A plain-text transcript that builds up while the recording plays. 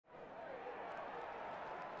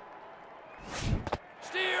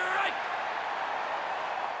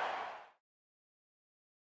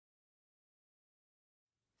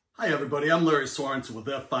Hi everybody, I'm Lary Sorensen with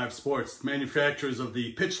F5 Sports, manufacturers of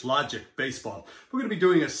the pitchLogic baseball. We're going to be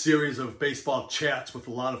doing a series of baseball chats with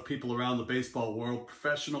a lot of people around the baseball world,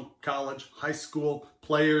 professional, college, high school,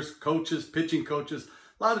 players, coaches, pitching coaches,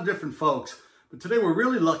 a lot of different folks. But today we're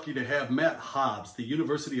really lucky to have Matt Hobbs, the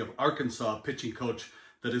University of Arkansas pitching coach,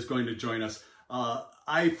 that is going to join us.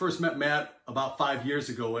 I first met Matt about 5 years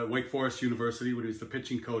ago at Wake Forest University when he was the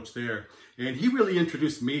pitching coach there. And he really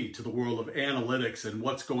introduced me to the world of analytics and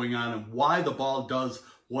what's going on and why the ball does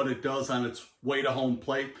what it does on its way to home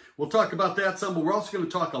plate. We'll talk about that some, but we're also going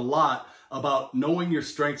to talk a lot about knowing your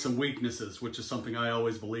strengths and weaknesses, which is something I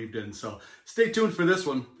always believed in. So stay tuned for this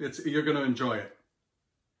one. You're going to enjoy it.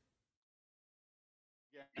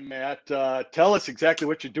 Matt, tell us exactly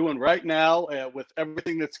what you're doing right now with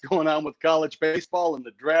everything that's going on with college baseball and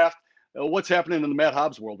the draft. What's happening in the Matt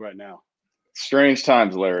Hobbs world right now? Strange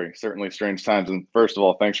times, Larry. Certainly strange times. And first of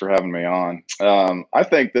all, thanks for having me on. I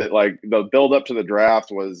think that like the build up to the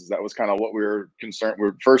draft was kind of what we were concerned.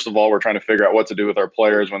 First of all, we're trying to figure out what to do with our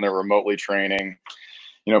players when they're remotely training,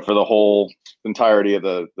 for the whole entirety of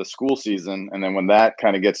the school season. And then when that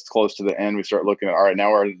kind of gets close to the end, we start looking at, all right,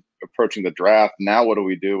 now we're approaching the draft. Now what do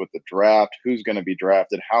we do with the draft? Who's going to be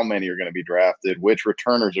drafted? How many are going to be drafted? Which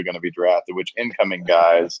returners are going to be drafted? Which incoming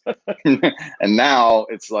guys? And now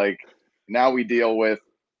it's like, now we deal with,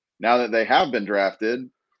 now that they have been drafted,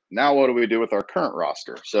 now what do we do with our current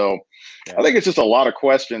roster? So yeah. I think it's just a lot of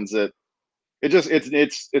questions that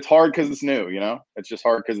it's hard because it's new, it's just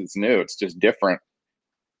hard because it's new. It's just different.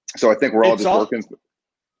 So I think we're all working.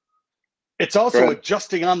 It's also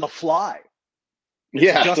adjusting on the fly.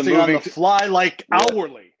 It's adjusting on the fly, like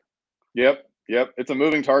hourly. Yep. It's a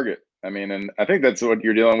moving target. I mean, and I think that's what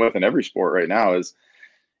you're dealing with in every sport right now is,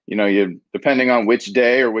 you depending on which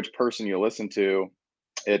day or which person you listen to,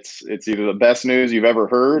 it's either the best news you've ever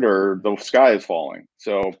heard or the sky is falling.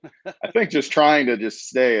 So I think just trying to just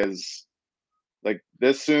stay as like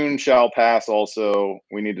this soon shall pass. Also,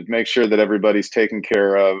 we need to make sure that everybody's taken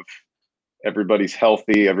care of, everybody's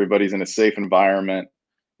healthy, everybody's in a safe environment.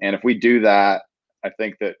 And if we do that, I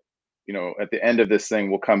think that, at the end of this thing,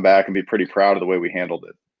 we'll come back and be pretty proud of the way we handled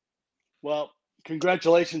it. Well,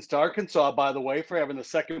 congratulations to Arkansas, by the way, for having the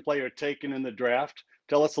second player taken in the draft.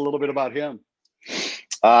 Tell us a little bit about him.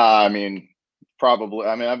 I've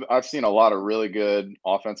seen a lot of really good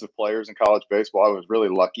offensive players in college baseball. I was really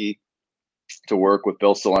lucky to work with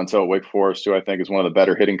Bill Salento at Wake Forest, who I think is one of the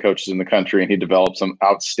better hitting coaches in the country, and he developed some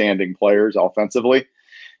outstanding players offensively.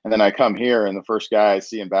 And then I come here, and the first guy I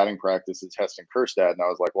see in batting practice is Heston Kierstad, and I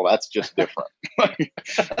was like, well, that's just different.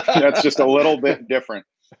 That's just a little bit different.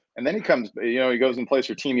 And then he comes, he goes and plays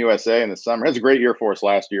for Team USA in the summer. Has a great year for us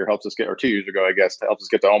last year. Helps us get, or 2 years ago, I guess, helps us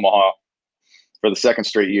get to Omaha for the second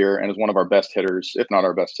straight year, and is one of our best hitters, if not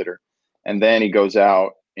our best hitter. And then he goes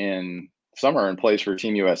out in summer and plays for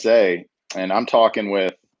Team USA. And I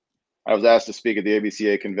was asked to speak at the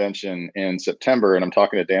ABCA convention in September, and I'm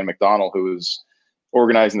talking to Dan McDonnell, who's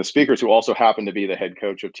organizing the speakers, who also happened to be the head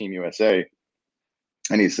coach of Team USA.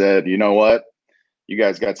 And he said, you know what? You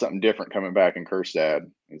guys got something different coming back in Kierstad.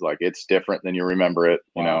 He's like, it's different than you remember it,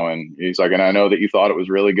 and he's like, and I know that you thought it was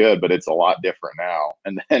really good, but it's a lot different now.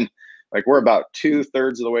 And then like, we're about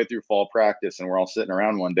 2/3 of the way through fall practice, and we're all sitting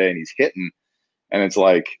around one day and he's hitting. And it's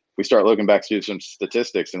like, we start looking back to some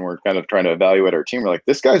statistics, and we're kind of trying to evaluate our team. We're like,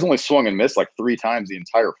 this guy's only swung and missed like 3 times the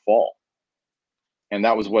entire fall. And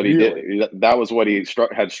that was what he did. That was what he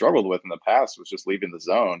had struggled with in the past, was just leaving the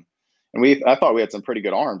zone. And I thought we had some pretty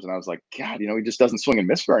good arms, and I was like, God, he just doesn't swing and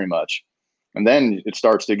miss very much. And then it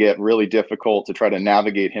starts to get really difficult to try to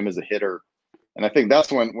navigate him as a hitter. And I think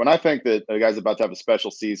that's when I think that a guy's about to have a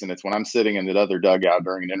special season, it's when I'm sitting in the other dugout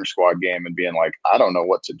during an inter-squad game and being like, I don't know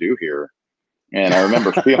what to do here. And I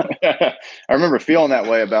remember feeling that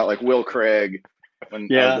way about like Will Craig when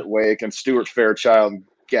I was at Wake, and Stuart Fairchild,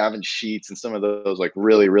 Gavin Sheets, and some of those like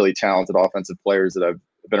really, really talented offensive players that I've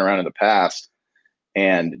been around in the past.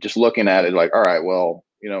 And just looking at it like, all right, well,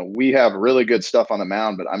 we have really good stuff on the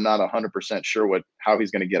mound, but I'm not 100% sure how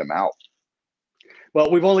he's going to get them out. Well,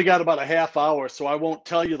 we've only got about a half hour, so I won't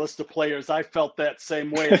tell you the list of players I felt that same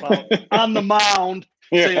way about on the mound,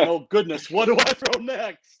 saying, oh, goodness, what do I throw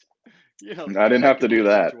next? I didn't have to do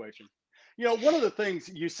that. Situation. One of the things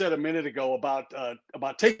you said a minute ago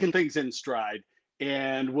about taking things in stride,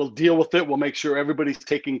 and we'll deal with it. We'll make sure everybody's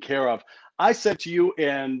taken care of. I said to you,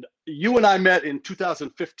 and you and I met in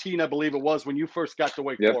 2015, I believe it was, when you first got to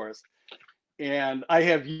Wake Forest. And I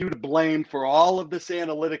have you to blame for all of this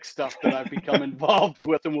analytic stuff that I've become involved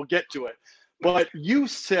with, and we'll get to it. But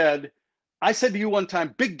I said to you one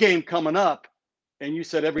time, big game coming up, and you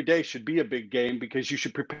said every day should be a big game because you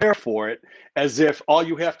should prepare for it as if all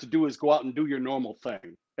you have to do is go out and do your normal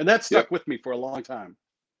thing. And that stuck with me for a long time.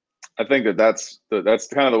 I think that's kind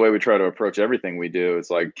of the way we try to approach everything we do. It's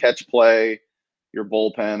like catch play, your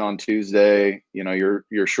bullpen on Tuesday, your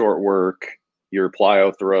short work, your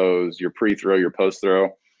plyo throws, your pre-throw, your post-throw.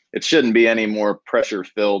 It shouldn't be any more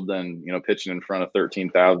pressure-filled than, pitching in front of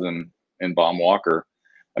 13,000 in Baum Walker.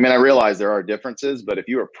 I mean, I realize there are differences, but if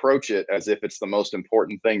you approach it as if it's the most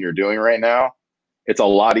important thing you're doing right now, it's a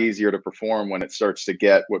lot easier to perform when it starts to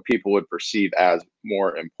get what people would perceive as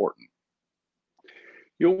more important.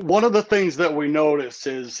 One of the things that we notice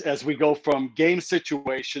is as we go from game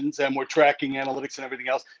situations and we're tracking analytics and everything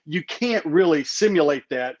else, you can't really simulate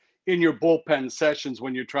that in your bullpen sessions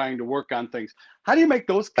when you're trying to work on things. How do you make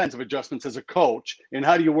those kinds of adjustments as a coach, and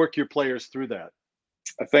how do you work your players through that?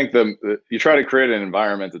 I think you try to create an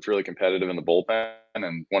environment that's really competitive in the bullpen,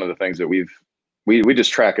 and one of the things that we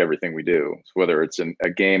just track everything we do, whether it's a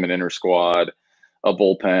game, an inter squad, a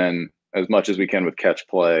bullpen, as much as we can with catch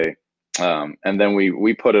play. And then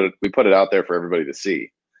we put it out there for everybody to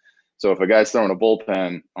see. So if a guy's throwing a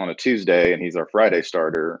bullpen on a Tuesday and he's our Friday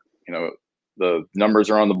starter, the numbers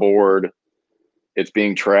are on the board, it's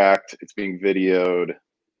being tracked, it's being videoed,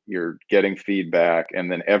 you're getting feedback,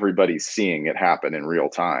 and then everybody's seeing it happen in real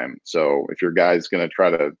time. So if your guy's going to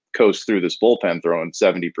try to coast through this bullpen throwing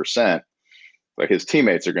 70%, like his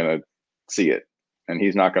teammates are going to see it, and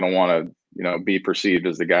he's not going to want to, be perceived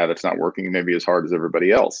as the guy that's not working maybe as hard as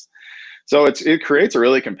everybody else. So it creates a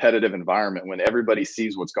really competitive environment when everybody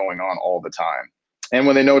sees what's going on all the time, and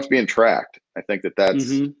when they know it's being tracked. I think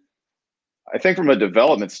that's. I think from a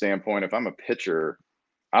development standpoint, if I'm a pitcher,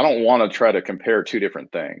 I don't want to try to compare two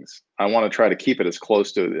different things. I want to try to keep it as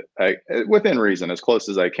close to within reason, as close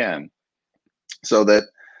as I can, so that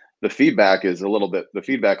the feedback loop's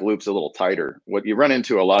a little tighter. What you run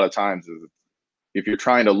into a lot of times is if you're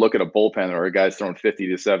trying to look at a bullpen or a guy's throwing 50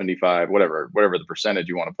 to 75, whatever the percentage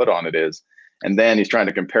you want to put on it is, and then he's trying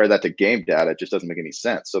to compare that to game data, it just doesn't make any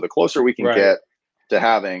sense. So the closer we can get to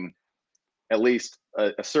having at least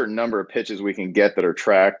a certain number of pitches we can get that are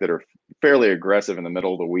tracked, that are fairly aggressive in the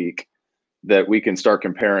middle of the week, that we can start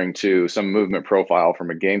comparing to some movement profile from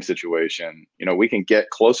a game situation, we can get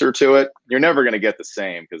closer to it. You're never going to get the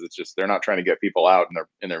same because it's just, they're not trying to get people out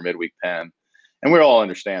in their midweek pen. And we all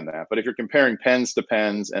understand that. But if you're comparing pens to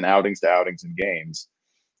pens and outings to outings in games,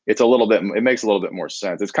 it makes a little bit more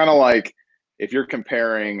sense. It's kind of like if you're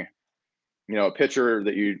comparing, a pitcher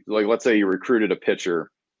that let's say you recruited a pitcher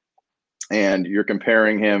and you're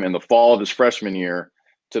comparing him in the fall of his freshman year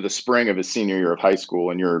to the spring of his senior year of high school,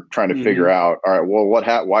 and you're trying to figure out, all right, well,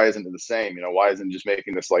 why isn't it the same? Why isn't it just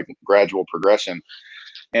making this like gradual progression?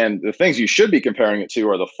 And the things you should be comparing it to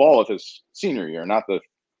are the fall of his senior year, not the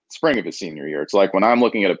spring of his senior year. It's like when I'm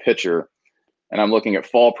looking at a pitcher and I'm looking at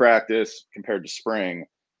fall practice compared to spring,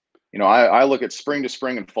 I look at spring to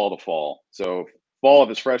spring and fall to fall. So fall of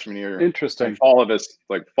his freshman year, interesting, and fall of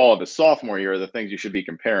his sophomore year are the things you should be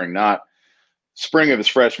comparing, not spring of his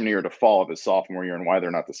freshman year to fall of his sophomore year, and why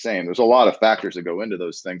they're not the same. There's a lot of factors that go into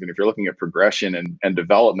those things. And if you're looking at progression and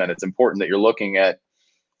development, it's important that you're looking at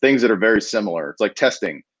things that are very similar. It's like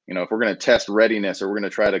testing. If we're going to test readiness, or we're going to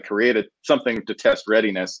try to create something to test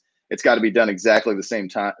readiness, it's got to be done exactly the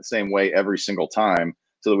same way every single time,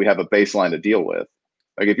 so that we have a baseline to deal with.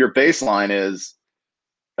 Like if your baseline is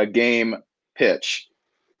a game pitch,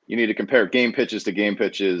 you need to compare game pitches to game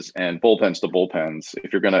pitches and bullpens to bullpens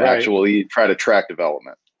if you're going to actually try to track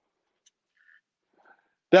development.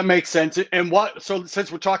 That makes sense. And so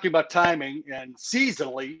since we're talking about timing and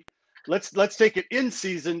seasonally, let's take it in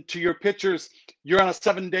season to your pitchers. You're on a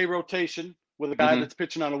 7-day rotation with a guy that's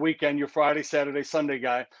pitching on a weekend, your Friday, Saturday, Sunday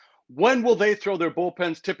guy. When will they throw their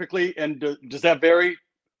bullpens typically? And does that vary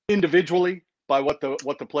individually by what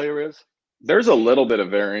the player is? There's a little bit of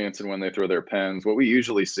variance in when they throw their pens. What we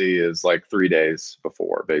usually see is like 3 days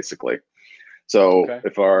before, basically. So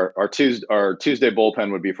if our Tuesday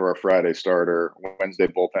bullpen would be for our Friday starter, Wednesday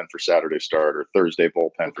bullpen for Saturday starter, Thursday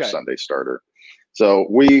bullpen for Sunday starter. So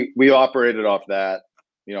we operated off that,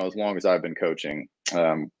 as long as I've been coaching.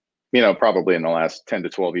 Probably in the last 10 to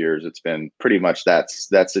 12 years, it's been pretty much that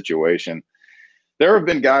situation. There have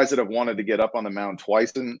been guys that have wanted to get up on the mound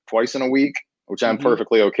twice in a week, which I'm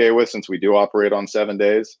perfectly okay with, since we do operate on 7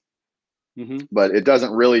 days. But it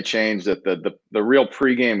doesn't really change that the real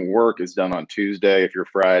pregame work is done on Tuesday if you're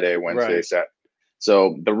Friday, Wednesday, Saturday.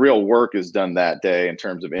 So the real work is done that day in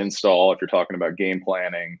terms of install, if you're talking about game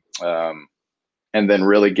planning, and then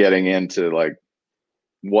really getting into like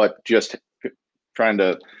trying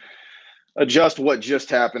to adjust what just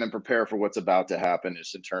happened and prepare for what's about to happen,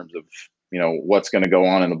 just in terms of what's going to go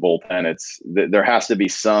on in the bullpen. There has to be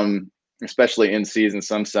some, especially in season,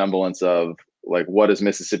 some semblance of like, what does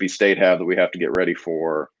Mississippi State have that we have to get ready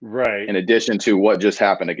for? Right. In addition to what just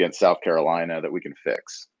happened against South Carolina that we can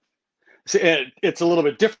fix. So it's a little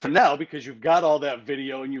bit different now because you've got all that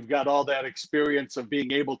video and you've got all that experience of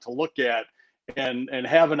being able to look at and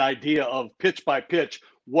have an idea of pitch by pitch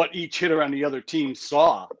what each hitter on the other team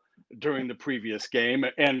saw during the previous game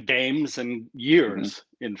and games and years,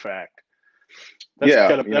 in fact. That's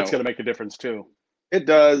got to make a difference too. It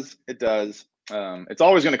does. It's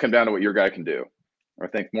always going to come down to what your guy can do. I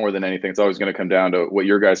think more than anything, it's always going to come down to what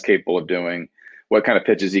your guy's capable of doing, what kind of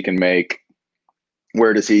pitches he can make,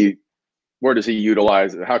 where does he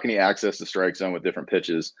utilize, how can he access the strike zone with different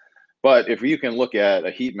pitches. But if you can look at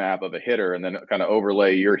a heat map of a hitter and then kind of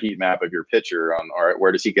overlay your heat map of your pitcher on, all right,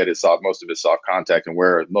 where does he get most of his soft contact and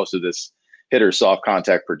where most of this hitter's soft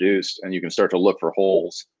contact produced, and you can start to look for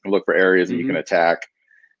holes and look for areas that you can attack.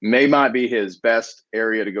 May not be his best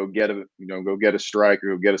area to go get a strike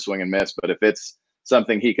or go get a swing and miss, but if it's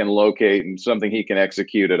something he can locate and something he can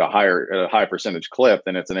execute at a high percentage clip,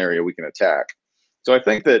 then it's an area we can attack. So I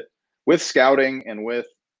think that with scouting and with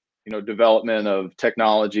development of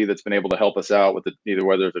technology that's been able to help us out with either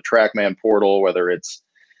whether it's a TrackMan portal, whether it's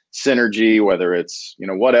Synergy, whether it's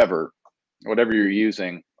whatever you're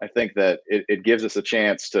using, I think that it gives us a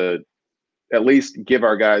chance to at least give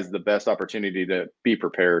our guys the best opportunity to be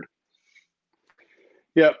prepared.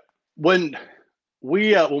 Yeah. When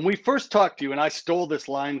we first talked to you, and I stole this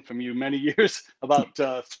line from you many years, about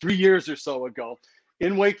 3 years or so ago,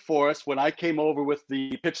 in Wake Forest, when I came over with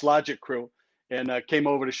the pitchLogic crew and came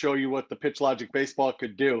over to show you what the pitchLogic baseball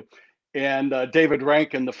could do. And David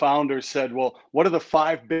Rankin, the founder, said, well, what are the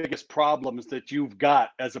 5 biggest problems that you've got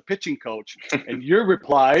as a pitching coach? And your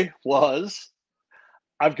reply was,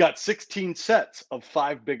 I've got 16 sets of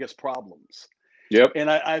 5 biggest problems. Yep. And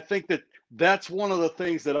I think that's one of the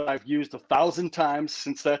things that I've used 1,000 times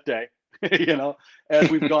since that day, as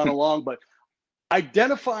we've gone along. But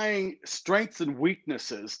identifying strengths and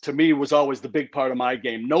weaknesses to me was always the big part of my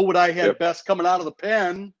game. Know what I had best coming out of the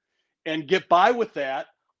pen and get by with that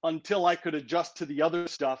until I could adjust to the other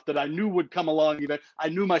stuff that I knew would come along. I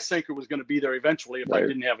knew my sinker was going to be there eventually if I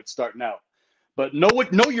didn't have it starting out. But know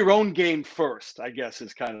your own game first, I guess,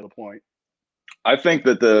 is kind of the point. I think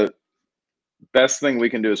that the best thing we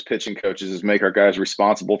can do as pitching coaches is make our guys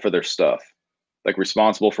responsible for their stuff, like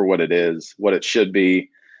responsible for what it is, what it should be,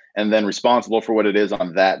 and then responsible for what it is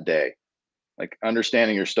on that day. Like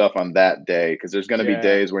understanding your stuff on that day, because there's going to be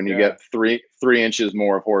days when you get three inches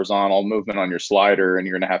more of horizontal movement on your slider, and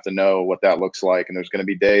you're going to have to know what that looks like. And there's going to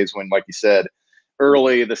be days when, like you said,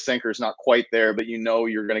 early the sinker's not quite there, but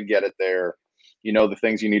you're going to get it there. The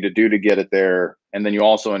things you need to do to get it there. And then you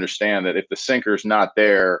also understand that if the sinker's not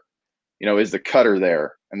there, is the cutter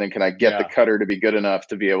there? And then can I get the cutter to be good enough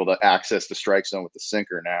to be able to access the strike zone with the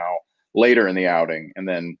sinker now later in the outing? And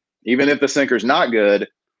then even if the sinker's not good,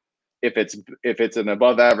 if it's an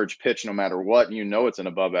above average pitch, no matter what, it's an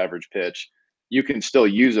above average pitch, you can still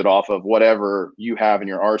use it off of whatever you have in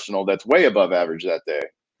your arsenal that's way above average that day.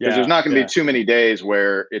 Because there's not going to be too many days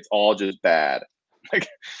where it's all just bad. Like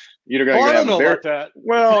you're going to have about that.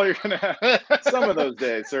 Well, you're going to have some of those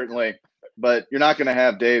days, certainly. But you're not going to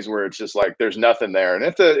have days where it's just like there's nothing there.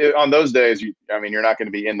 And on those days, you're not going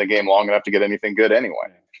to be in the game long enough to get anything good anyway.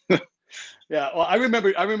 Yeah, well, I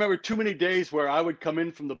remember too many days where I would come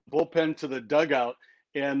in from the bullpen to the dugout,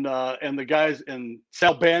 and the guys, and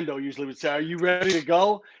Sal Bando usually would say, "Are you ready to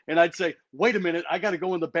go?" And I'd say, "Wait a minute, I got to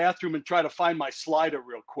go in the bathroom and try to find my slider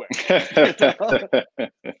real quick,"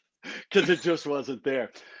 because it just wasn't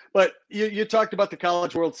there. But you talked about the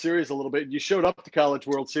College World Series a little bit. You showed up at the College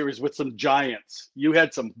World Series with some giants. You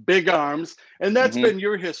had some big arms, and that's been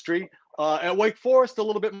your history. At Wake Forest, a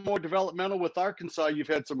little bit more developmental. With Arkansas, you've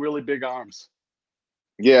had some really big arms.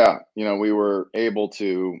 Yeah, we were able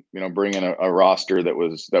to, bring in a roster that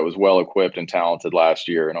was well equipped and talented last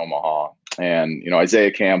year in Omaha. And,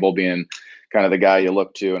 Isaiah Campbell being kind of the guy you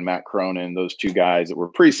look to, and Matt Cronin, those 2 guys that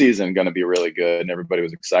were preseason going to be really good, and everybody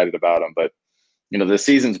was excited about them. But, the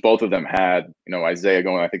seasons both of them had, Isaiah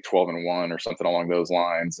going, I think 12-1 or something along those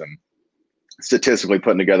lines, and statistically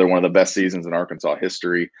putting together one of the best seasons in Arkansas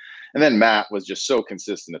history. And then Matt was just so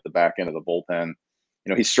consistent at the back end of the bullpen.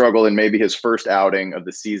 He struggled in maybe his first outing of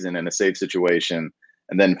the season in a save situation.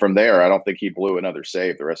 And then from there, I don't think he blew another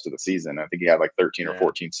save the rest of the season. I think he had like 13 or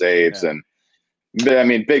 14 saves. And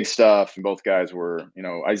big stuff. And both guys were,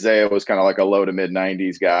 Isaiah was kind of like a low to mid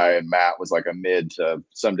 90s guy, and Matt was like a mid to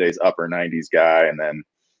some days upper 90s guy. And then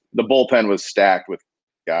the bullpen was stacked with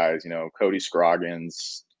guys, Cody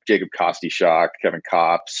Scroggins, Jacob Kostychak, Kevin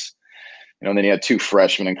Kopps, And then you had two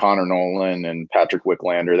freshmen in Connor Nolan and Patrick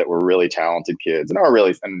Wicklander that were really talented kids, and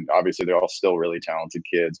obviously they're all still really talented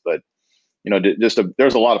kids. But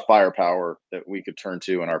there's a lot of firepower that we could turn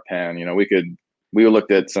to in our pen. We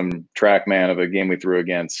looked at some TrackMan of a game we threw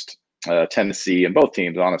against Tennessee, and both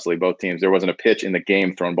teams, there wasn't a pitch in the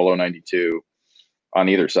game thrown below 92 on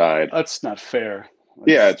either side. That's not fair.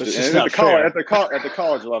 At the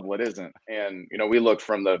college level, it isn't. And we looked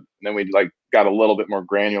then we got a little bit more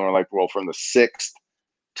granular. From the 6th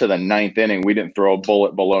to the 9th inning, we didn't throw a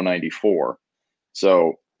bullet below 94.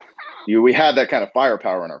 So we had that kind of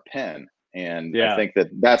firepower in our pen. And I think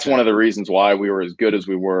that's one of the reasons why we were as good as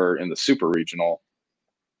we were in the Super Regional,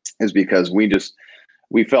 is because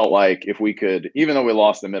we felt like if we could, even though we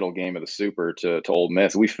lost the middle game of the Super to Ole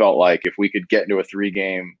Miss, we felt like if we could get into a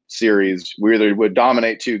 3-game series, we either would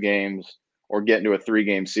dominate 2 games or get into a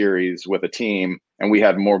 3-game series with a team, and we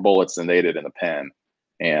had more bullets than they did in the pen.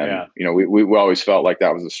 And we always felt like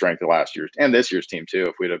that was the strength of last year's and this year's team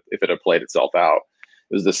too. If it had played itself out,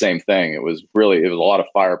 it was the same thing. It was a lot of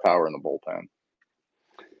firepower in the bullpen.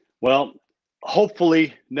 Well,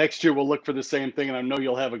 hopefully next year we'll look for the same thing, and I know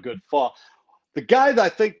you'll have a good fall. The guy that I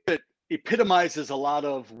think that epitomizes a lot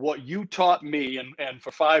of what you taught me, and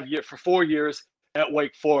for 4 years at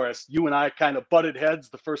Wake Forest, you and I kind of butted heads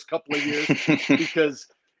the first couple of years because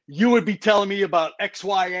you would be telling me about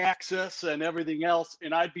XY axis and everything else,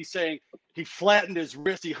 and I'd be saying he flattened his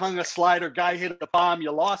wrist, he hung a slider, guy hit a bomb,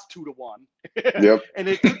 you lost 2-1. Yep. And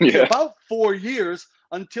it took me about 4 years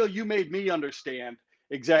until you made me understand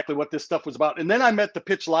exactly what this stuff was about. And then I met the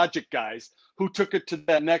pitchLogic guys who took it to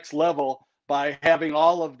that next level by having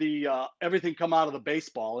all of the everything come out of the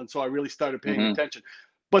baseball. And so I really started paying attention.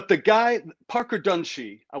 But the guy, Parker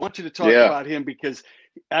Dunshee, I want you to talk about him because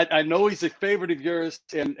I know he's a favorite of yours,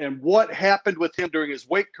 and what happened with him during his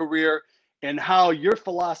Wake career and how your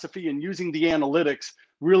philosophy in using the analytics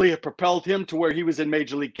really have propelled him to where he was in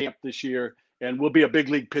Major League camp this year and will be a big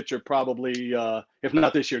league pitcher probably, if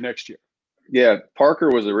not this year, next year. Yeah, Parker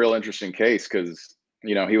was a real interesting case because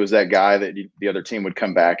he was that guy that the other team would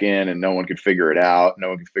come back in and no one could figure it out. No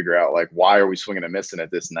one could figure out, why are we swinging and missing at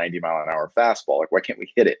this 90-mile-an-hour fastball? Why can't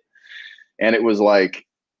we hit it? And it was like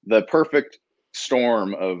the perfect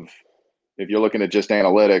storm of, if you're looking at just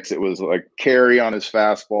analytics, it was like carry on his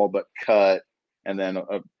fastball, but cut, and then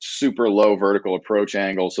a super low vertical approach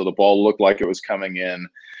angle. So the ball looked like it was coming in,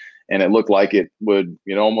 and it looked like it would,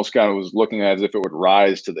 almost kind of was looking as if it would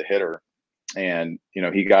rise to the hitter. And,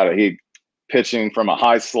 he pitching from a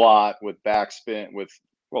high slot with backspin,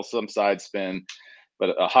 some side spin, but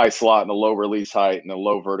a high slot and a low release height and a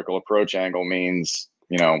low vertical approach angle means,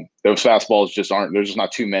 those fastballs there's just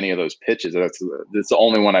not too many of those pitches. That's the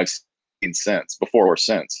only one I've seen before or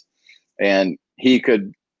since. And he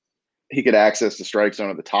could access the strike zone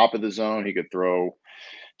at the top of the zone. He could throw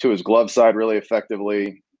to his glove side really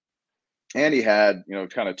effectively. And he had,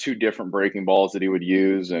 kind of 2 different breaking balls that he would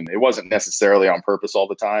use. And it wasn't necessarily on purpose all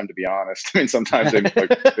the time, to be honest. I mean, sometimes it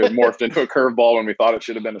morphed into a curveball when we thought it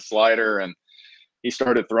should have been a slider. And he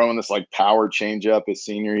started throwing this power changeup his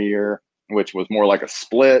senior year, which was more like a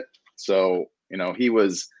split. So,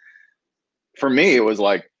 for me, it was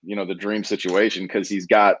the dream situation because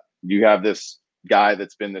you have this guy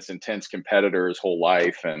that's been this intense competitor his whole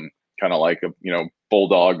life and kind of like a,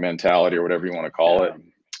 bulldog mentality or whatever you want to call it.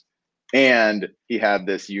 And he had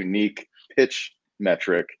this unique pitch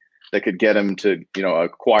metric that could get him to,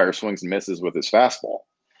 acquire swings and misses with his fastball.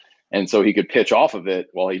 And so he could pitch off of it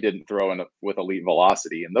while he didn't throw with elite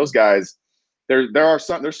velocity. And those guys, there's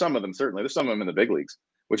some of them, certainly. There's some of them in the big leagues,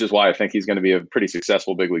 which is why I think he's going to be a pretty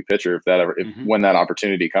successful big league pitcher when that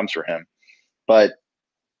opportunity comes for him. But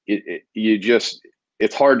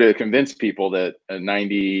it's hard to convince people that a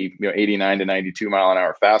 89 to 92 mile an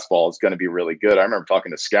hour fastball is going to be really good. I remember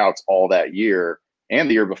talking to scouts all that year and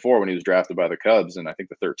the year before when he was drafted by the Cubs in, I think,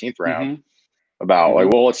 the 13th round about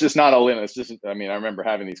it's just not a limit. It's just, I remember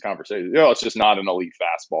having these conversations. It's just not an elite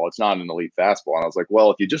fastball. It's not an elite fastball. And I was like, well,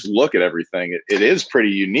 if you just look at everything, it is pretty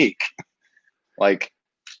unique.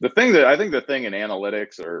 The thing in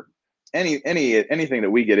analytics or anything that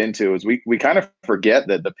we get into is we kind of forget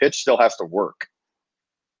that the pitch still has to work.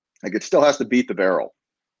 It still has to beat the barrel.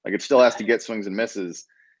 It still has to get swings and misses.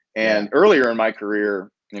 And earlier in my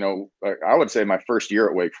career, I would say my first year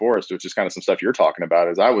at Wake Forest, which is kind of some stuff you're talking about,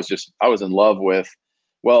 is I was in love with,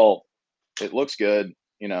 it looks good.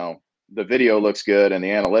 The video looks good and the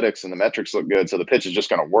analytics and the metrics look good. So the pitch is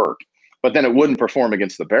just going to work, but then it wouldn't perform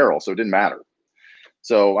against the barrel. So it didn't matter.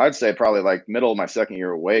 So I'd say probably middle of my second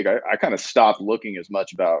year at Wake, I kind of stopped looking as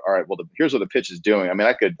much about, all right, well, here's what the pitch is doing.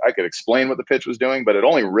 I could explain what the pitch was doing, but it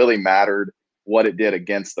only really mattered what it did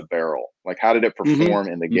against the barrel. Like, how did it perform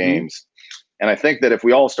in the Mm-hmm. games? And I think that if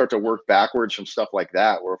we all start to work backwards from stuff like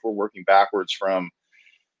that, or if we're working backwards from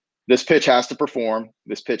this pitch has to perform,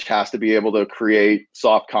 this pitch has to be able to create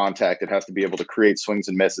soft contact, it has to be able to create swings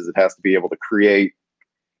and misses, it has to be able to create,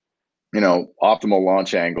 optimal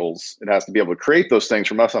launch angles. It has to be able to create those things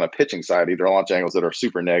from us on a pitching side, either launch angles that are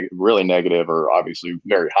super really negative or obviously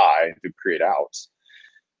very high to create outs.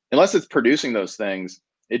 Unless it's producing those things,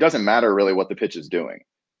 it doesn't matter really what the pitch is doing.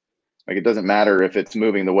 Like, it doesn't matter if it's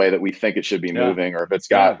moving the way that we think it should be moving, or if it's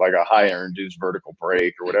got like a higher induced vertical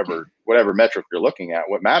break or whatever metric you're looking at.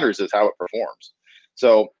 What matters is how it performs.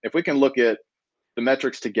 So if we can look at the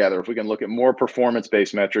metrics together, if we can look at more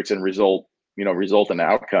performance-based metrics and result in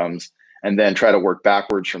outcomes, and then try to work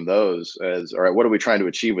backwards from those as, all right, what are we trying to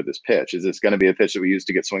achieve with this pitch? Is this going to be a pitch that we use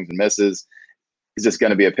to get swings and misses? Is this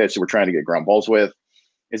going to be a pitch that we're trying to get ground balls with?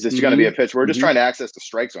 Is this going to be a pitch where we're just trying to access the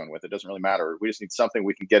strike zone with? It doesn't really matter. We just need something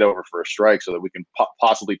we can get over for a strike so that we can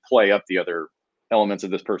possibly play up the other elements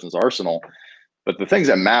of this person's arsenal. But the things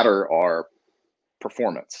that matter are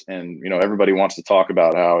performance. And, everybody wants to talk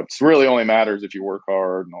about how it's really only matters if you work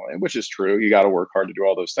hard, which is true. You got to work hard to do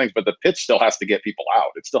all those things, but the pitch still has to get people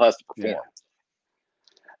out. It still has to perform.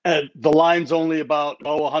 Yeah. And the line's only about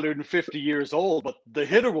 150 years old, but the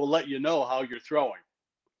hitter will let you know how you're throwing.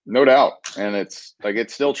 No doubt. And it's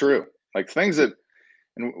still true. Like, things that,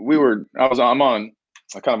 and I'm on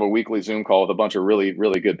a kind of a weekly Zoom call with a bunch of really,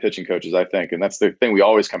 really good pitching coaches, I think. And that's the thing we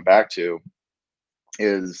always come back to,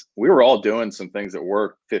 is we were all doing some things that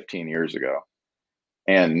worked 15 years ago.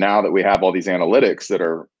 And now that we have all these analytics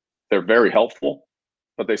they're very helpful,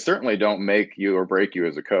 but they certainly don't make you or break you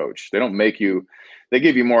as a coach. They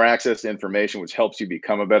give you more access to information, which helps you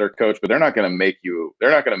become a better coach, but they're not going to make you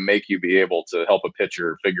be able to help a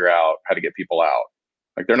pitcher figure out how to get people out.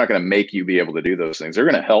 Like, they're not going to make you be able to do those things. They're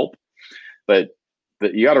going to help, but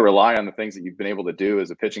you got to rely on the things that you've been able to do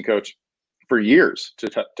as a pitching coach for years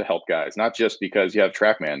to help guys, not just because you have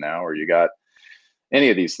TrackMan now or you got any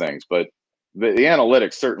of these things, but the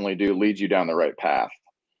analytics certainly do lead you down the right path.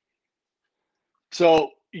 So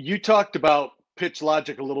you talked about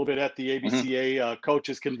pitchLogic a little bit at the ABCA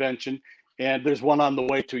coaches convention, and there's one on the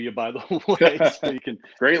way to you, by the way, so you can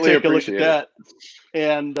greatly take a look appreciate at that.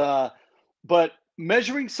 And but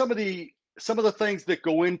measuring some of the things that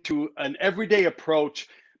go into an everyday approach,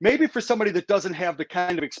 maybe for somebody that doesn't have the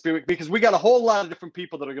kind of experience, because we got a whole lot of different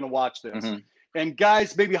people that are going to watch this, and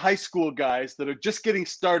guys, maybe high school guys that are just getting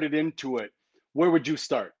started into it. Where would you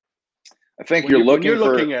start? I think when you're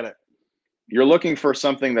looking at it. You're looking for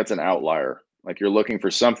something that's an outlier. Like, you're looking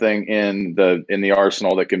for something in the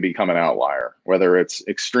arsenal that can become an outlier, whether it's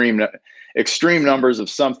extreme numbers of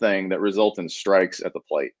something that result in strikes at the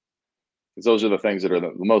plate. Because those are the things that are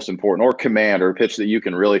the most important, or command, or a pitch that you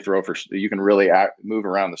can really throw you can really move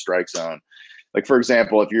around the strike zone. Like, for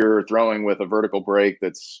example, if you're throwing with a vertical break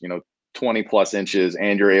that's, 20 plus inches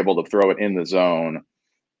and you're able to throw it in the zone,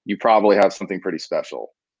 you probably have something pretty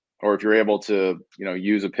special. Or if you're able to,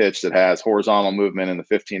 use a pitch that has horizontal movement in the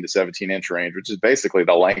 15 to 17 inch range, which is basically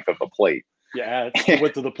the length of the plate. Yeah, it's the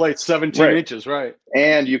width of the plate, 17 inches, right?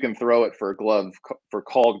 And you can throw it for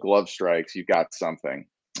called glove strikes. You've got something.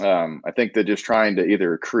 I think that just trying to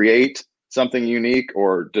either create something unique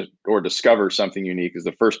or discover something unique is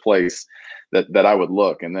the first place that I would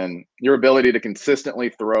look. And then your ability to consistently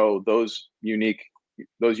throw those unique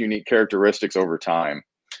characteristics over time.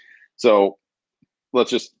 So let's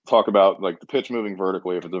just talk about, like, the pitch moving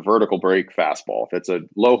vertically. If it's a vertical break fastball, if it's a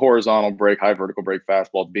low horizontal break, high vertical break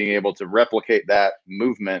fastball, being able to replicate that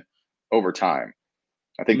movement over time.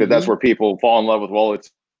 I think that's where people fall in love with, well, it's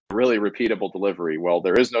really repeatable delivery. Well,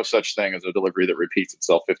 there is no such thing as a delivery that repeats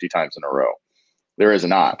itself 50 times in a row. There is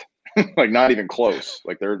not. Like, not even close.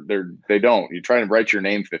 Like, they don't. You try to write your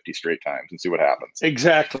name 50 straight times and see what happens.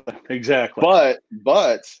 Exactly.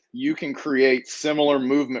 But you can create similar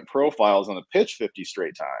movement profiles on the pitch 50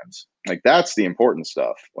 straight times. Like, that's the important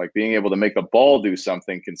stuff. Like, being able to make the ball do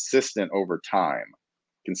something consistent over time,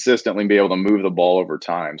 consistently be able to move the ball over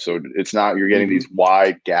time. So it's not, you're getting these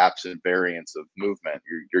wide gaps and variants of movement.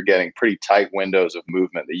 You're getting pretty tight windows of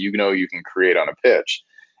movement that you can create on a pitch.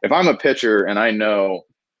 If I'm a pitcher and I know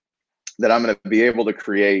that I'm going to be able to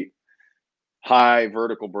create high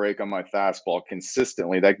vertical break on my fastball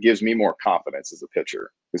consistently, that gives me more confidence as a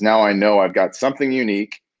pitcher, because now I know I've got something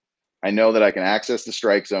unique. I know that I can access the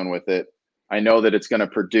strike zone with it. I know that it's going to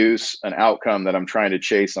produce an outcome that I'm trying to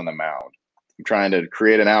chase on the mound. I'm trying to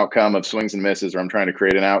create an outcome of swings and misses, or I'm trying to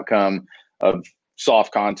create an outcome of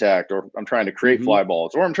soft contact, or I'm trying to create fly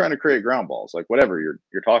balls, or I'm trying to create ground balls, like whatever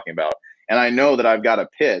you're talking about. And I know that I've got a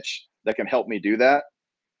pitch that can help me do that.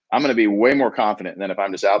 I'm going to be way more confident than if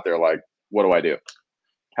I'm just out there like, what do I do?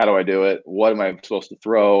 How do I do it? What am I supposed to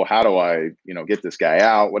throw? How do I, get this guy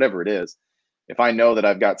out? Whatever it is. If I know that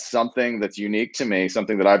I've got something that's unique to me,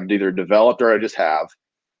 something that I've either developed or I just have,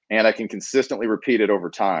 and I can consistently repeat it over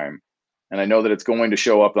time, and I know that it's going to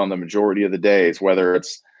show up on the majority of the days, whether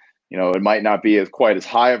it's, it might not be quite as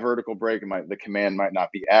high a vertical break, the command might not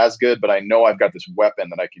be as good, but I know I've got this weapon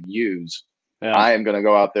that I can use. Yeah. I am going to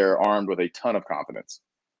go out there armed with a ton of confidence.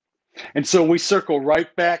 And so we circle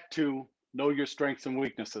right back to know your strengths and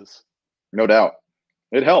weaknesses. No doubt.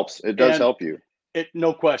 It helps. It does help you.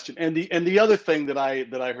 No question. And the other thing that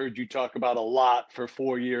I heard you talk about a lot for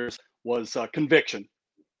 4 years was conviction.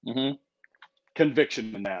 Mm-hmm.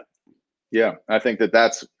 Conviction in that. Yeah, I think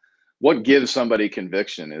that's what gives somebody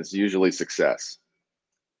conviction is usually success.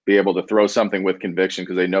 Be able to throw something with conviction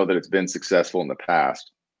because they know that it's been successful in the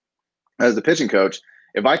past. As the pitching coach,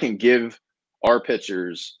 if I can give our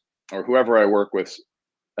pitchers or whoever I work with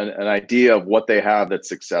an idea of what they have that's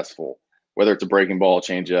successful, whether it's a breaking ball,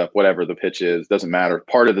 changeup, whatever the pitch is, doesn't matter,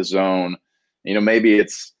 part of the zone, maybe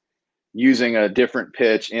it's using a different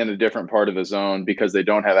pitch in a different part of the zone because they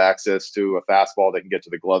don't have access to a fastball they can get to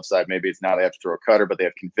the glove side. Maybe it's now they have to throw a cutter, but they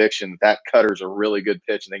have conviction that cutter's a really good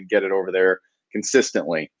pitch and they can get it over there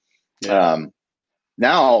consistently. Yeah.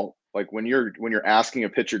 Now, like when you're asking a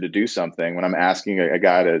pitcher to do something, when I'm asking a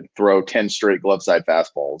guy to throw 10 straight glove side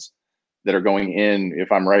fastballs that are going in,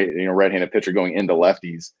 if I'm right-handed pitcher going into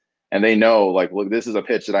lefties, and they know, like, look, this is a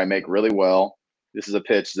pitch that I make really well. This is a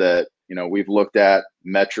pitch that, we've looked at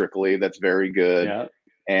metrically that's very good. Yeah.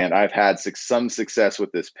 And I've had some success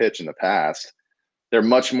with this pitch in the past. They're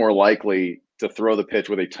much more likely to throw the pitch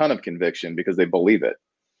with a ton of conviction because they believe it.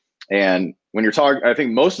 And when you're talking, I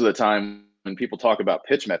think most of the time when people talk about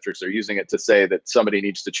pitch metrics, they're using it to say that somebody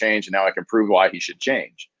needs to change and now I can prove why he should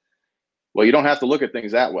change. Well, you don't have to look at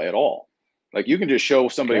things that way at all. Like you can just show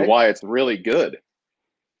somebody why it's really good.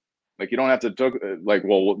 Like you don't have to talk like,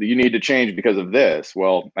 well, you need to change because of this.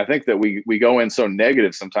 Well, I think that we go in so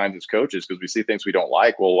negative sometimes as coaches because we see things we don't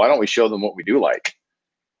like. Well, why don't we show them what we do like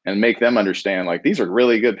and make them understand like these are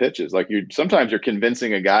really good pitches. Like sometimes you're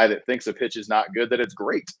convincing a guy that thinks a pitch is not good that it's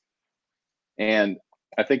great. And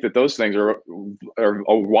I think that those things are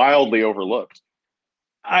wildly overlooked.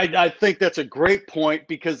 I think that's a great point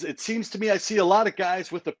because it seems to me I see a lot of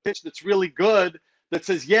guys with a pitch that's really good that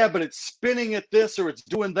says, yeah, but it's spinning at this or it's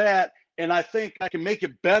doing that. And I think I can make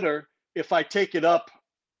it better if I take it up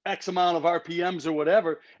X amount of RPMs or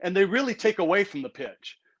whatever. And they really take away from the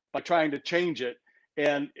pitch by trying to change it.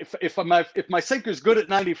 And if my sinker's good at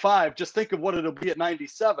 95, just think of what it'll be at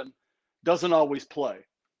 97. Doesn't always play.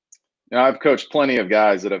 Now, I've coached plenty of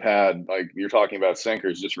guys that have had, like you're talking about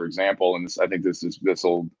sinkers, just for example, and I think this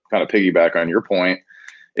will kind of piggyback on your point.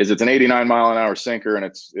 Is it's an 89 mile an hour sinker and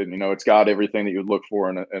it's got everything that you'd look for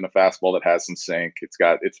in a fastball that has some sink.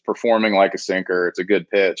 It's performing like a sinker. It's a good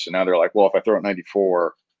pitch. And now they're like, well, if I throw it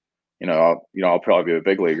 94, I'll probably be a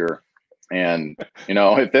big leaguer. And,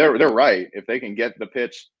 if they're right, if they can get the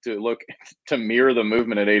pitch to mirror the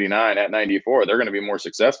movement at 89 at 94, they're going to be more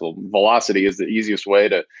successful. Velocity is the easiest way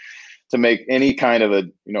to make any kind of a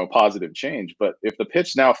positive change. But if the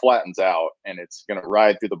pitch now flattens out and it's going to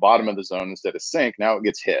ride through the bottom of the zone instead of sink, now it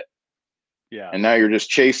gets hit. Yeah. And now you're just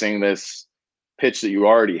chasing this pitch that you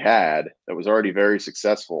already had that was already very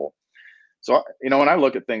successful. So, when I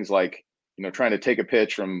look at things like, trying to take a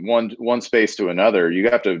pitch from one space to another, you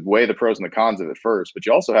have to weigh the pros and the cons of it first, but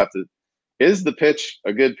you also have to, is the pitch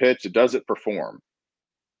a good pitch? Does it perform?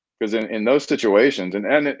 Because in those situations, and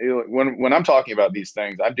when I'm talking about these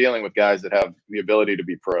things, I'm dealing with guys that have the ability to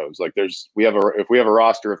be pros. Like if we have a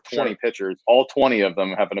roster of 20 pitchers, all 20 of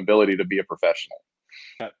them have an ability to be a professional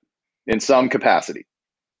in some capacity.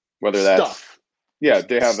 Whether that's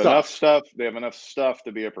they have enough stuff. They have enough stuff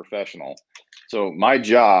to be a professional. So my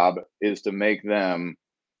job is to make them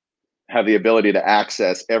have the ability to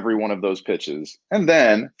access every one of those pitches, and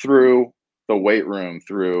then through the weight room,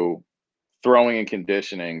 through throwing and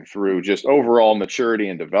conditioning, through just overall maturity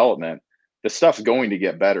and development, the stuff's going to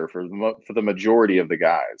get better for the majority of the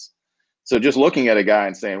guys. So just looking at a guy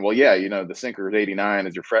and saying, well, yeah, the sinker is 89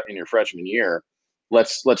 as in your freshman year.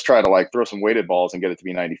 Let's try to like throw some weighted balls and get it to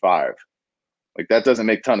be 95. Like that doesn't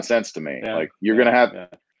make a ton of sense to me. Yeah, like you're going to have,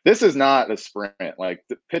 this is not a sprint, like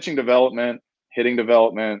the pitching development, hitting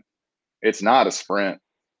development. It's not a sprint.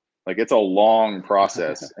 Like it's a long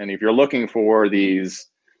process. And if you're looking for these,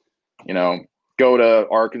 go to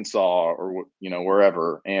Arkansas or,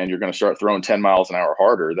 wherever, and you're going to start throwing 10 miles an hour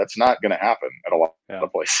harder, that's not going to happen at a lot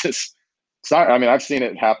of places. It's not, I've seen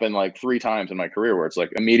it happen like 3 times in my career where it's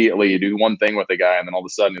like immediately you do one thing with the guy and then all of a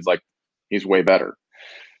sudden it's like, he's way better.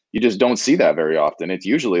 you just don't see that very often. It's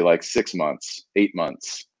usually like 6 months, 8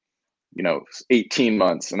 months, 18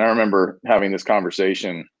 months. And I remember having this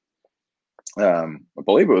conversation, I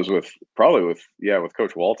believe it was with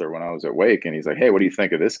Coach Walter when I was at Wake, and he's like, "Hey, what do you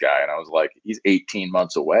think of this guy?" And I was like, "He's 18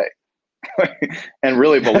 months away," and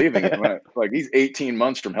really believing it. Like, he's 18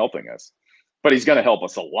 months from helping us, but he's going to help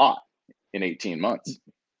us a lot in 18 months.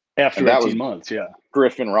 After 18 months, yeah.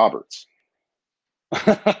 Griffin Roberts.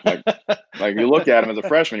 like you look at him as a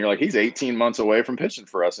freshman, you're like, he's 18 months away from pitching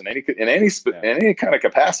for us in any kind of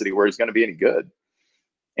capacity where he's going to be any good.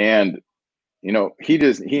 And he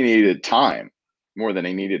needed time more than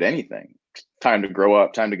he needed anything. Time to grow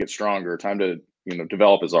up, time to get stronger, time to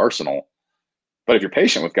develop his arsenal. But if you're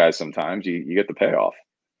patient with guys, sometimes you get the payoff.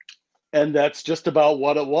 And that's just about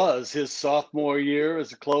what it was his sophomore year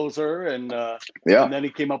as a closer. And then he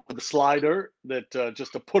came up with a slider that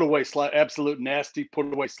just a put away slide, absolute nasty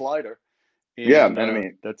put away slider. And, and I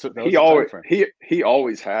mean, he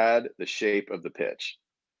always had the shape of the pitch.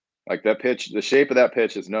 Like that pitch, the shape of that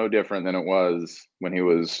pitch is no different than it was when he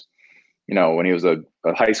was, a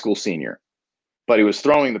high school senior. But he was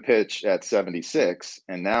throwing the pitch at 76,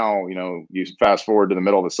 and now, you fast forward to the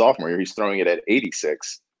middle of the sophomore year, he's throwing it at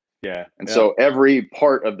 86. Yeah. So every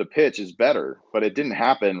part of the pitch is better, but it didn't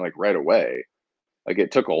happen like right away. Like,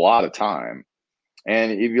 it took a lot of time.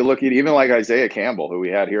 And if you look at even like Isaiah Campbell, who we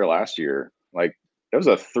had here last year, like it was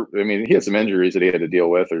he had some injuries that he had to deal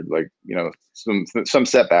with, or some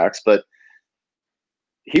setbacks, but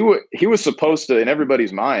he was supposed to, in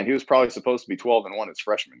everybody's mind, he was probably supposed to be 12-1 his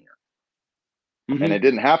freshman year. Mm-hmm. And it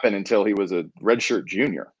didn't happen until he was a redshirt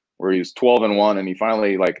junior, where he was 12-1 and he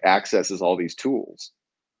finally accesses all these tools.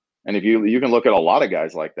 And if you can look at a lot of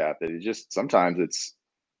guys like that it just, sometimes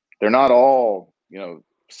they're not all,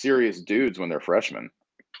 serious dudes when they're freshmen.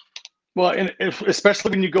 Well, and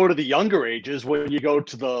especially when you go to the younger ages, when you go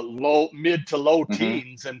to the mid to low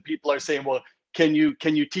teens, and people are saying, well, can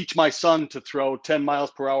you teach my son to throw 10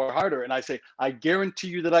 miles per hour harder? And I say, I guarantee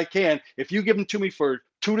you that I can. If you give him to me for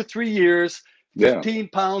 2 to 3 years, 15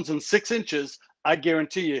 pounds and 6 inches, I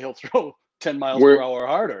guarantee you he'll throw 10 miles per hour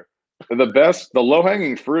harder. The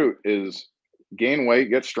low-hanging fruit is gain weight,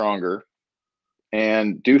 get stronger,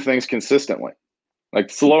 and do things consistently. Like,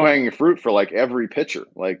 it's the low-hanging fruit for every pitcher.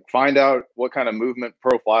 Find out what kind of movement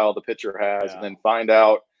profile the pitcher has, and then find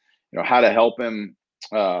out, how to help him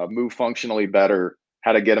move functionally better,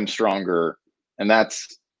 how to get him stronger. And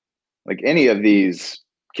that's any of these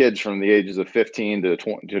kids from the ages of 15 to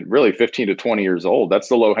 20 years old. That's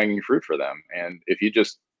the low-hanging fruit for them. And if you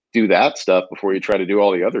just do that stuff before you try to do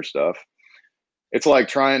all the other stuff, it's like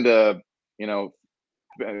trying to,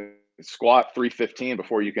 squat 315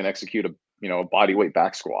 before you can execute a body weight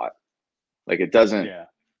back squat. It doesn't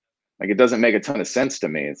make a ton of sense to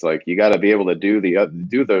me. It's like, you got to be able to do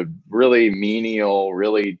the really menial,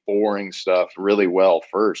 really boring stuff really well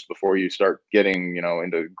first before you start getting,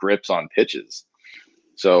 into grips on pitches.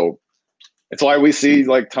 So it's why we see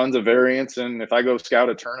tons of variance. And if I go scout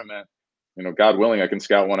a tournament, God willing, I can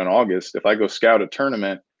scout one in August. If I go scout a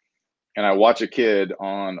tournament and I watch a kid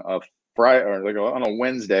on a Friday or on a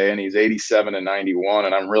Wednesday and he's 87 and 91,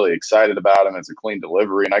 and I'm really excited about him, it's a clean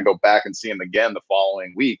delivery, and I go back and see him again the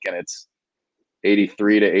following week and it's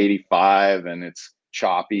 83 to 85 and it's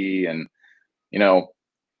choppy, and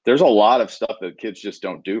there's a lot of stuff that kids just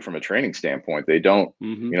don't do from a training standpoint. They don't,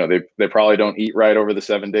 they probably don't eat right over the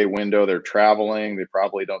 7-day window. They're traveling. They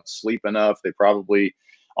probably don't sleep enough. They probably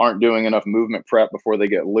aren't doing enough movement prep before they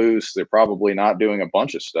get loose. They're probably not doing a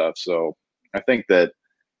bunch of stuff. So I think that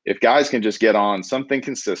if guys can just get on something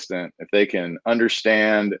consistent, if they can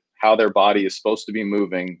understand how their body is supposed to be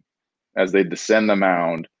moving as they descend the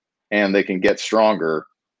mound, and they can get stronger,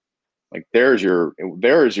 there's your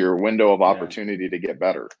window of opportunity to get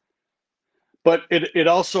better. But it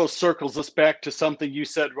also circles us back to something you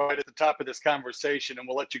said right at the top of this conversation, and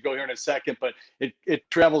we'll let you go here in a second, but it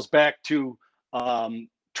travels back to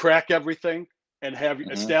track everything and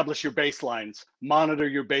establish your baselines, monitor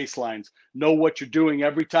your baselines, know what you're doing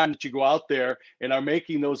every time that you go out there and are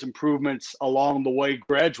making those improvements along the way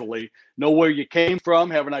gradually. Know where you came from,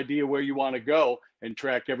 have an idea where you want to go, and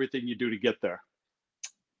track everything you do to get there.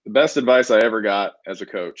 The best advice I ever got as a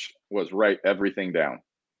coach was write everything down.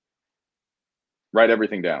 Write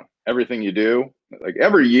everything down. Everything you do.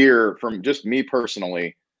 Every year, from just me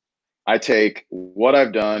personally, I take what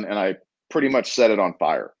I've done and I pretty much set it on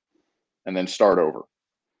fire and then start over.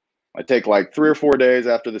 I take 3 or 4 days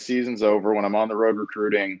after the season's over when I'm on the road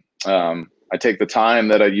recruiting. I take the time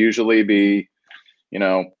that I'd usually be,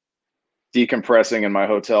 decompressing in my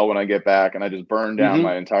hotel when I get back, and I just burn down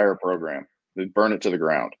my entire program. Burn it to the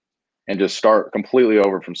ground. and just start completely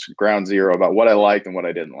over from ground zero about what I liked and what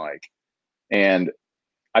I didn't like. And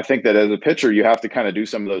I think that as a pitcher, you have to kind of do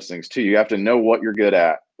some of those things too. You have to know what you're good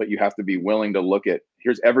at, but you have to be willing to look at,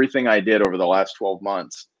 here's everything I did over the last 12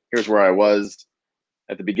 months. Here's where I was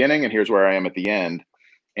at the beginning, and here's where I am at the end.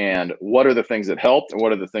 And what are the things that helped, and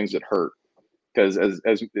what are the things that hurt? Because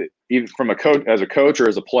as even from a coach, as a coach, or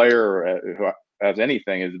as a player, or as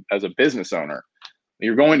anything, as a business owner,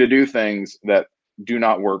 you're going to do things that do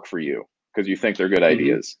not work for you because you think they're good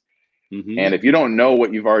ideas. And if you don't know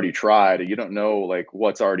what you've already tried, you don't know like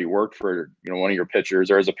what's already worked for, you know, one of your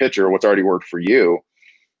pitchers, or as a pitcher, what's already worked for you,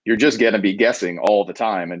 you're just going to be guessing all the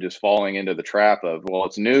time and just falling into the trap of, well,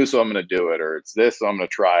 it's new, so I'm going to do it, or it's this, so I'm going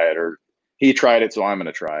to try it, or he tried it, so I'm going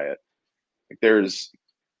to try it. Like there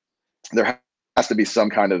has to be some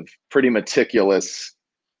kind of pretty meticulous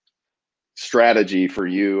strategy for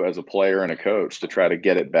you as a player and a coach to try to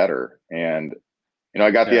get it better. And you know,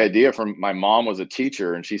 I got the idea from my mom was a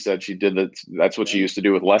teacher, and she said she did that. That's what she used to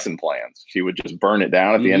do with lesson plans. She would just burn it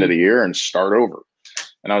down at the end of the year and start over.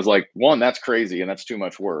 And I was like, one, that's crazy and that's too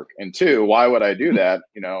much work. And two, why would I do that?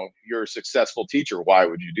 You know, you're a successful teacher. Why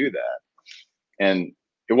would you do that? And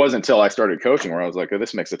it wasn't until I started coaching where I was like, oh,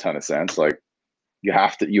 this makes a ton of sense. Like you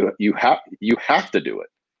have to do it.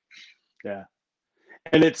 Yeah.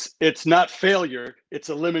 And it's not failure, it's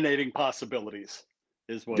eliminating possibilities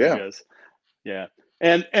is what it is. Yeah.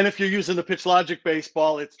 And if you're using the pitchLogic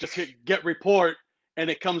baseball, it's just hit get report and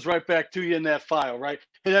it comes right back to you in that file, right?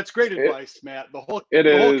 And that's great advice, Matt. The whole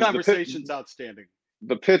conversation's outstanding.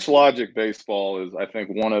 The pitchLogic baseball is, I think,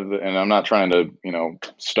 one of the, and I'm not trying to, you know,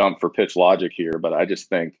 stump for pitchLogic here, but I just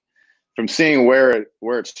think from seeing where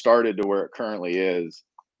it started to where it currently is,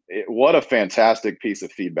 what a fantastic piece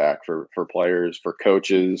of feedback for players, for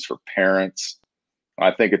coaches, for parents.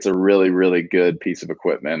 I think it's a really, really good piece of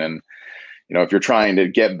equipment. And you know, if you're trying to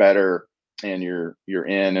get better and you're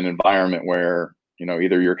in an environment where, you know,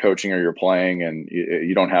 either you're coaching or you're playing and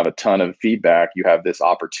you don't have a ton of feedback, you have this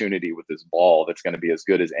opportunity with this ball that's going to be as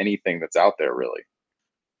good as anything that's out there, really.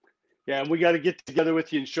 Yeah, and we got to get together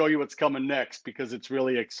with you and show you what's coming next because it's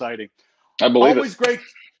really exciting. I believe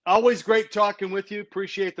Always great talking with you.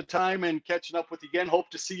 Appreciate the time and catching up with you again. Hope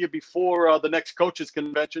to see you before the next coaches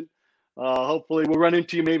convention. Hopefully we'll run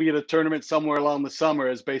into you maybe at a tournament somewhere along the summer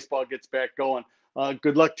as baseball gets back going.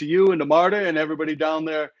 Good luck to you and to Marta and everybody down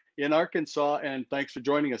there in Arkansas. And thanks for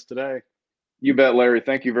joining us today. You bet, Larry.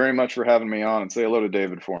 Thank you very much for having me on, and say hello to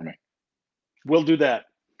David for me. We'll do that.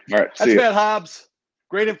 All right. That's Matt Hobbs.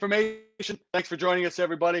 Great information. Thanks for joining us,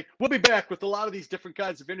 everybody. We'll be back with a lot of these different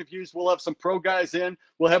kinds of interviews. We'll have some pro guys in.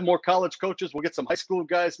 We'll have more college coaches. We'll get some high school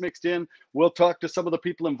guys mixed in. We'll talk to some of the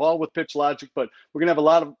people involved with pitchLogic, but we're going to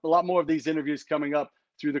have a lot more of these interviews coming up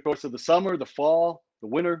through the course of the summer, the fall, the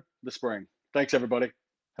winter, the spring. Thanks, everybody.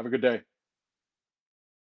 Have a good day.